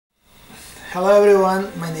Hello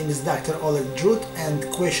everyone, my name is Dr. Oleg Drut, and the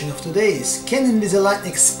question of today is: can Invisalign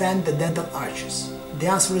expand the dental arches? The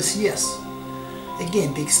answer is yes.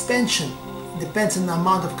 Again, the expansion depends on the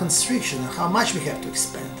amount of constriction and how much we have to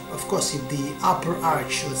expand. Of course, if the upper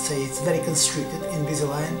arch, let's say, it's very constricted,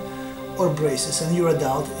 Invisalign or braces, and you're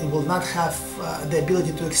adult, it will not have the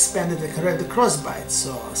ability to expand it and correct the crossbite.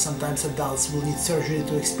 So sometimes adults will need surgery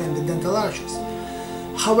to expand the dental arches.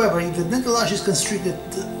 However, if the dental arch is constricted,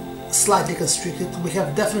 slightly constricted, we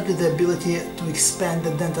have definitely the ability to expand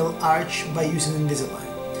the dental arch by using Invisalign.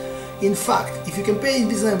 In fact, if you compare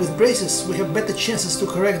Invisalign with braces, we have better chances to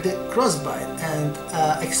correct the crossbite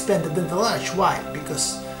and expand the dental arch. Why?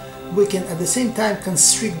 Because we can at the same time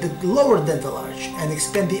constrict the lower dental arch and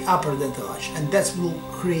expand the upper dental arch, and that will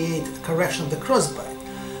create correction of the crossbite.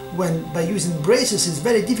 When by using braces it's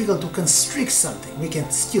very difficult to constrict something. We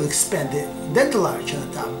can still expand the dental arch on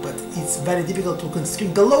the top, but it's very difficult to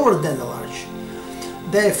constrict the lower dental arch.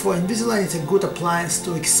 Therefore, Invisalign is a good appliance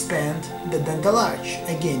to expand the dental arch.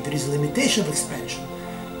 Again, there is a limitation of expansion.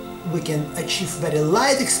 We can achieve very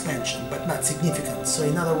light expansion, but not significant. So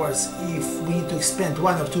in other words, if we need to expand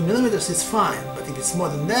 1 or 2 millimeters, it's fine, but if it's more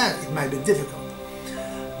than that, it might be difficult.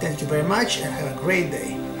 Thank you very much and have a great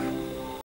day.